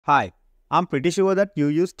Hi, I'm pretty sure that you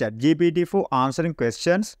use ChatGPT for answering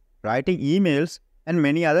questions, writing emails, and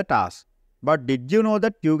many other tasks. But did you know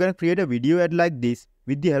that you can create a video ad like this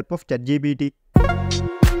with the help of ChatGPT?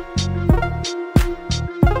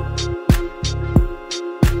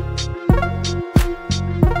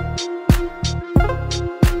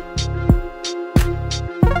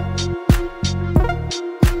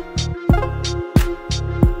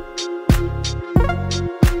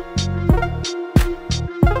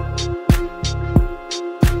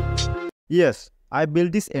 Yes, I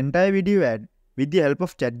built this entire video ad with the help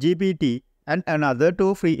of ChatGPT and another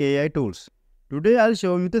two free AI tools. Today I'll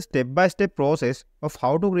show you the step-by-step process of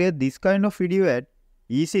how to create this kind of video ad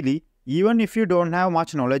easily even if you don't have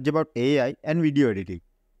much knowledge about AI and video editing.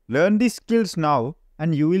 Learn these skills now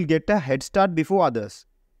and you will get a head start before others.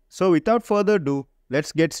 So without further ado,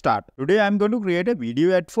 let's get started. Today I'm going to create a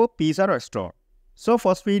video ad for pizza restaurant. So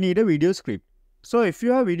first we need a video script. So if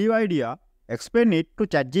you have a video idea, explain it to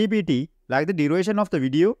ChatGPT like the duration of the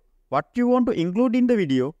video, what you want to include in the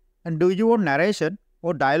video, and do you want narration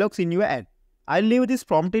or dialogues in your ad. I'll leave this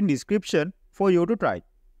prompt in description for you to try.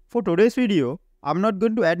 For today's video, I'm not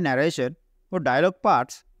going to add narration or dialogue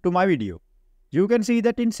parts to my video. You can see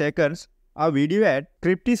that in seconds, our video ad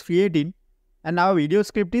script is creating and our video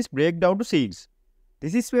script is break down to scenes.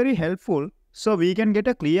 This is very helpful so we can get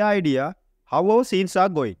a clear idea how our scenes are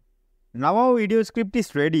going. Now our video script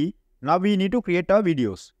is ready. Now we need to create our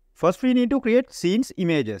videos. First we need to create scenes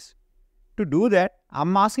images. To do that,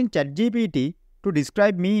 I'm asking ChatGPT to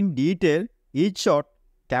describe me in detail each shot,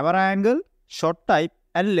 camera angle, shot type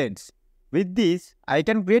and lens. With this, I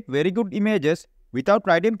can create very good images without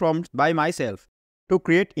writing prompts by myself. To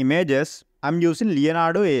create images, I'm using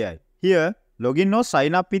Leonardo AI. Here, login or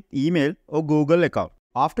sign up with email or Google account.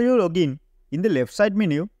 After you login, in the left side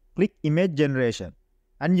menu, click Image Generation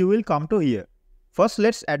and you will come to here. First,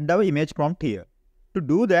 let's add our image prompt here. To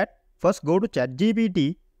do that, first go to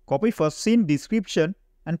ChatGPT, copy first scene description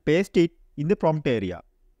and paste it in the prompt area.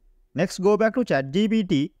 Next, go back to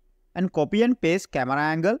ChatGPT and copy and paste camera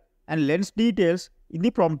angle and lens details in the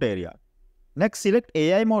prompt area. Next, select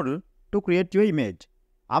AI model to create your image.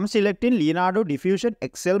 I'm selecting Leonardo Diffusion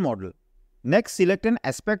XL model. Next, select an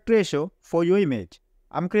aspect ratio for your image.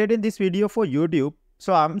 I'm creating this video for YouTube,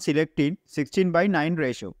 so I'm selecting 16:9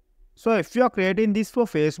 ratio. So if you are creating this for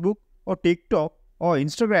Facebook or TikTok or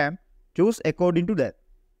Instagram, choose according to that.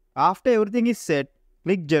 After everything is set,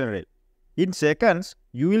 click Generate. In seconds,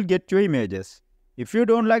 you will get your images. If you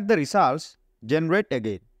don't like the results, generate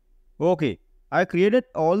again. Okay, I created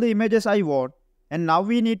all the images I want and now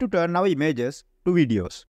we need to turn our images to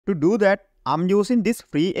videos. To do that, I'm using this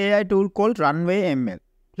free AI tool called RunwayML.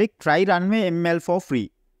 Click Try RunwayML for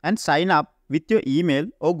free and sign up with your email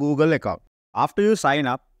or Google account. After you sign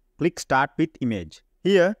up, click Start with Image.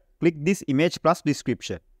 Here, click this image plus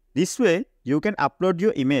description. This way, you can upload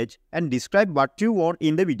your image and describe what you want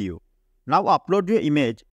in the video. Now upload your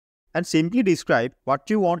image and simply describe what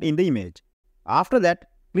you want in the image. After that,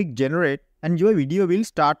 click Generate and your video will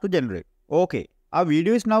start to generate. Okay, our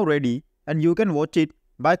video is now ready and you can watch it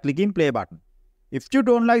by clicking play button. If you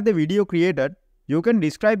don't like the video created, you can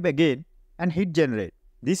describe again and hit Generate.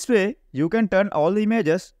 This way, you can turn all the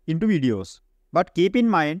images into videos. But keep in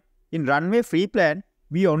mind, in Runway free plan,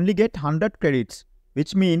 we only get 100 credits,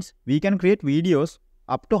 which means we can create videos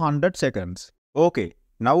up to 100 seconds. Okay,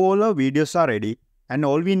 now all our videos are ready and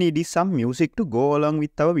all we need is some music to go along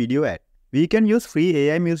with our video ad. We can use free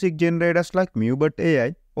AI music generators like Mubert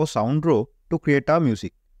AI or SoundRaw to create our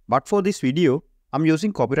music. But for this video, I'm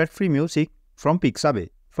using copyright-free music from Pixabay.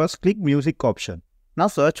 First, click Music option. Now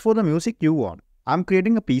search for the music you want. I'm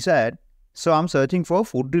creating a pizza ad, so I'm searching for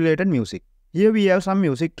food-related music. Here we have some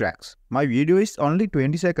music tracks. My video is only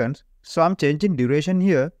 20 seconds, so I'm changing duration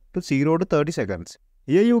here to 0 to 30 seconds.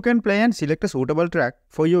 Here you can play and select a suitable track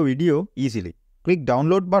for your video easily. Click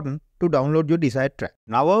Download button to download your desired track.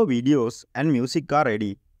 Now our videos and music are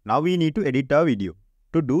ready. Now we need to edit our video.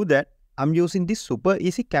 To do that, I'm using this super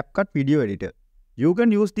easy Capcut video editor. You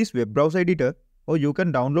can use this web browser editor or you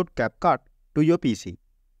can download Capcut to your PC.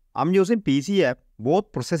 I'm using PC app,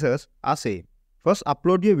 both processors are same. First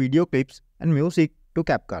upload your video clips and music to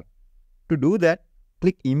Capcut. To do that,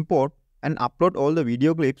 click Import and upload all the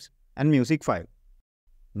video clips and music file.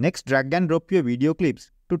 Next, drag and drop your video clips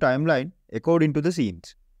to timeline according to the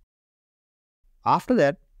scenes. After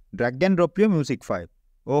that, drag and drop your music file.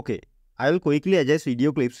 Okay, I will quickly adjust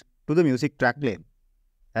video clips to the music track length.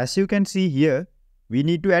 As you can see here, we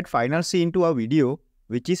need to add final scene to our video,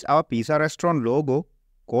 which is our pizza restaurant logo,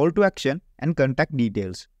 call to action and contact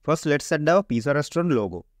details. First, let's add our pizza restaurant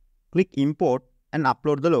logo. Click Import and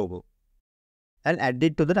upload the logo. and add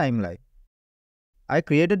it to the timeline. I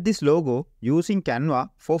created this logo using Canva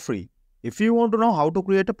for free. If you want to know how to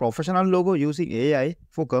create a professional logo using AI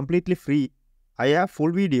for completely free, I have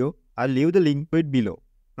full video. I'll leave the link to it below.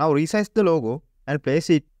 Now resize the logo and place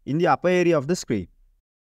it in the upper area of the screen.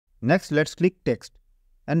 Next, let's click text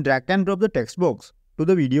and drag and drop the text box to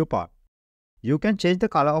the video part. You can change the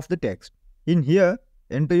color of the text. In here,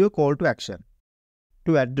 enter your call to action.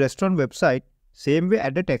 To add restaurant website, same way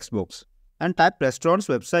add a text box and type restaurant's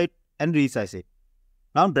website and resize it.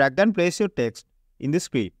 Now drag and place your text in the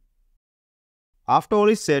screen. After all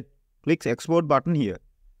is set, click export button here.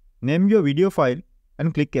 Name your video file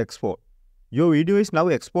and click export. Your video is now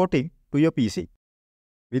exporting to your PC.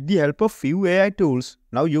 With the help of few AI tools,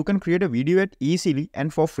 now you can create a video ad easily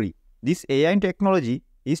and for free. This AI technology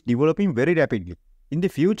is developing very rapidly. In the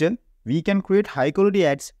future, we can create high quality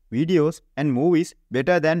ads, videos and movies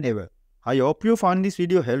better than ever. I hope you found this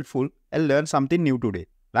video helpful and learned something new today.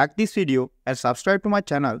 Like this video and subscribe to my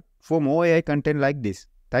channel for more AI content like this.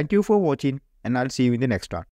 Thank you for watching and I'll see you in the next one.